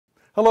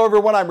Hello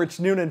everyone, I'm Rich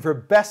Noonan for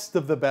Best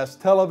of the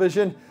Best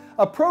Television,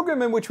 a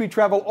program in which we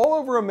travel all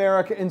over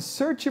America in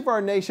search of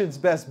our nation's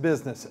best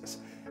businesses.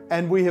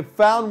 And we have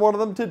found one of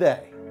them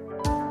today.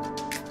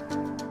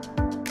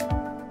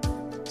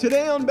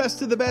 Today on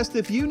Best of the Best,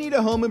 if you need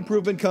a home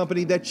improvement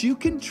company that you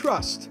can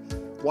trust,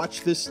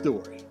 watch this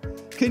story.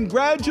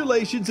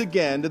 Congratulations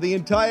again to the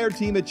entire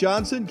team at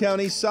Johnson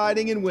County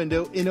Siding and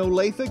Window in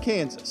Olathe,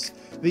 Kansas,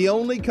 the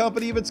only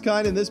company of its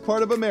kind in this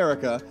part of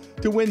America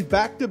to win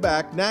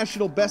back-to-back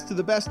national Best of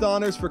the Best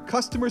honors for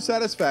customer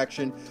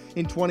satisfaction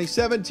in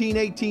 2017,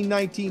 18,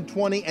 19,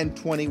 20, and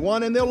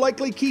 21, and they'll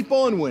likely keep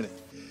on winning.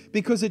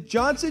 Because at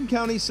Johnson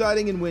County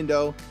Siding and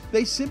Window,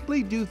 they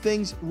simply do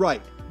things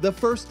right the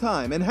first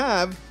time and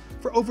have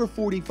for over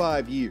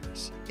 45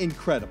 years.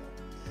 Incredible.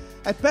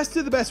 At Best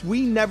of the Best,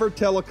 we never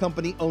tell a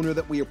company owner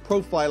that we are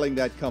profiling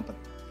that company.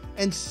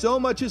 And so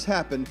much has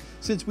happened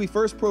since we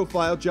first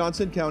profiled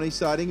Johnson County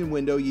Siding and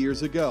Window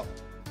years ago.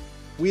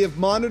 We have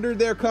monitored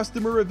their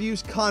customer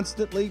reviews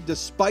constantly,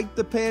 despite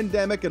the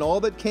pandemic and all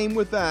that came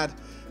with that.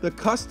 The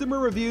customer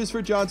reviews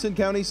for Johnson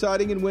County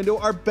Siding and Window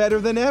are better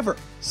than ever.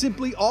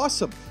 Simply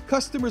awesome.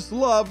 Customers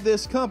love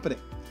this company.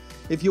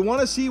 If you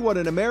want to see what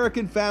an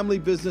American family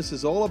business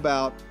is all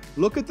about,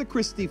 look at the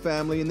Christie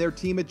family and their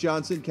team at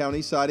Johnson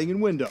County Siding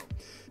and Window.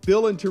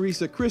 Bill and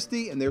Teresa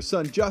Christie and their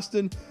son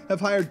Justin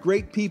have hired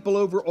great people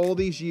over all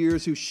these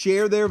years who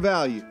share their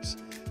values.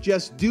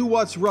 Just do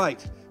what's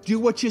right. Do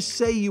what you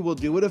say you will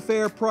do at a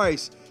fair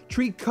price.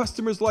 Treat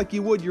customers like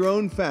you would your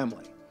own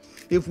family.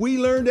 If we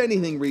learned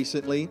anything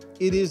recently,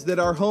 it is that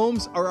our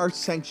homes are our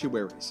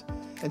sanctuaries.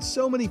 And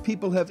so many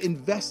people have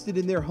invested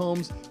in their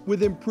homes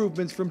with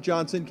improvements from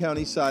Johnson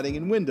County Siding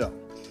and Window.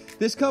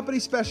 This company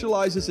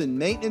specializes in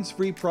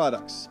maintenance-free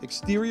products,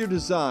 exterior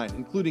design,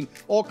 including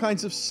all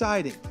kinds of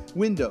siding,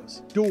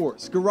 windows,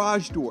 doors,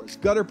 garage doors,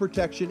 gutter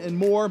protection, and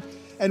more.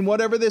 And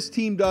whatever this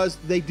team does,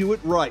 they do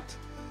it right.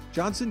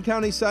 Johnson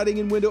County Siding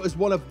and Window is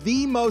one of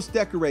the most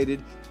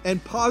decorated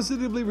and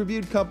positively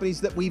reviewed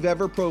companies that we've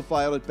ever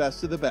profiled at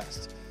Best of the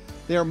Best.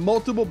 They are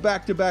multiple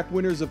back-to-back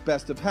winners of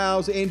Best of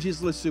House,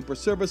 Angie's List Super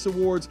Service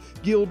Awards,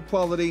 Guild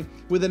Quality,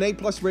 with an A+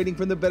 rating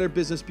from the Better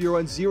Business Bureau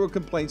and zero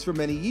complaints for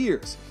many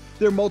years.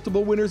 They're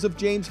multiple winners of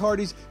James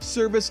Hardie's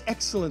Service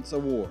Excellence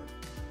Award.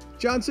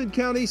 Johnson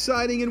County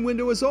Siding and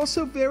Window is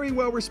also very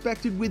well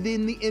respected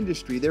within the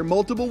industry. They're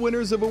multiple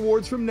winners of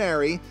awards from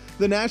NARI,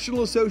 the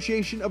National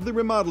Association of the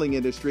Remodeling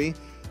Industry.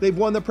 They've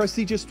won the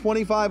prestigious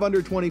 25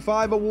 Under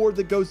 25 award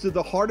that goes to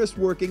the hardest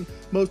working,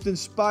 most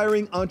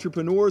inspiring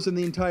entrepreneurs in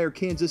the entire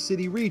Kansas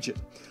City region.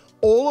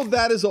 All of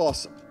that is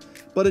awesome.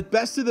 But at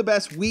Best of the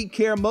Best, we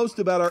care most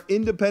about our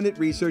independent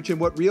research and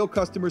what real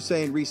customers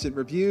say in recent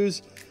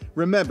reviews.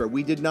 Remember,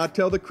 we did not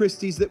tell the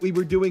Christies that we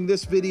were doing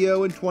this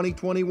video in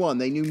 2021.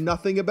 They knew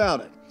nothing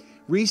about it.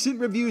 Recent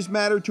reviews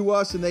matter to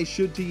us, and they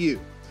should to you.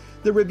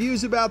 The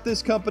reviews about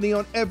this company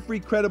on every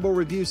credible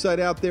review site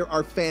out there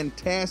are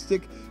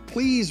fantastic.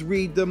 Please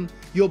read them.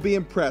 You'll be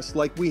impressed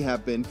like we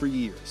have been for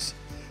years.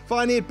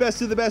 Finally, at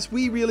Best of the Best,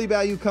 we really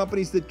value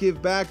companies that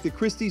give back. The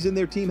Christies and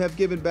their team have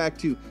given back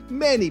to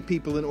many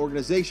people and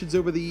organizations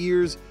over the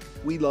years.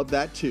 We love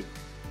that too.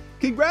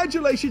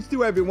 Congratulations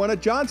to everyone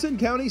at Johnson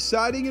County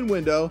Siding and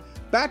Window,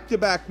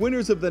 back-to-back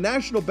winners of the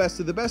National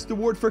Best of the Best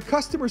Award for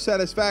customer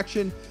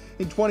satisfaction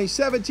in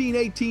 2017,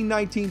 18,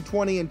 19,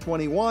 20, and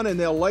 21, and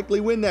they'll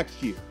likely win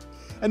next year.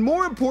 And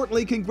more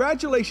importantly,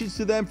 congratulations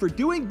to them for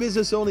doing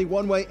business only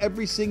one way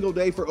every single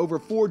day for over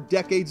 4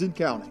 decades and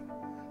counting.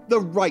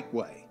 The right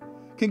way.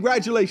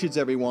 Congratulations,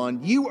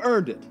 everyone. You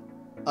earned it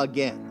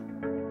again.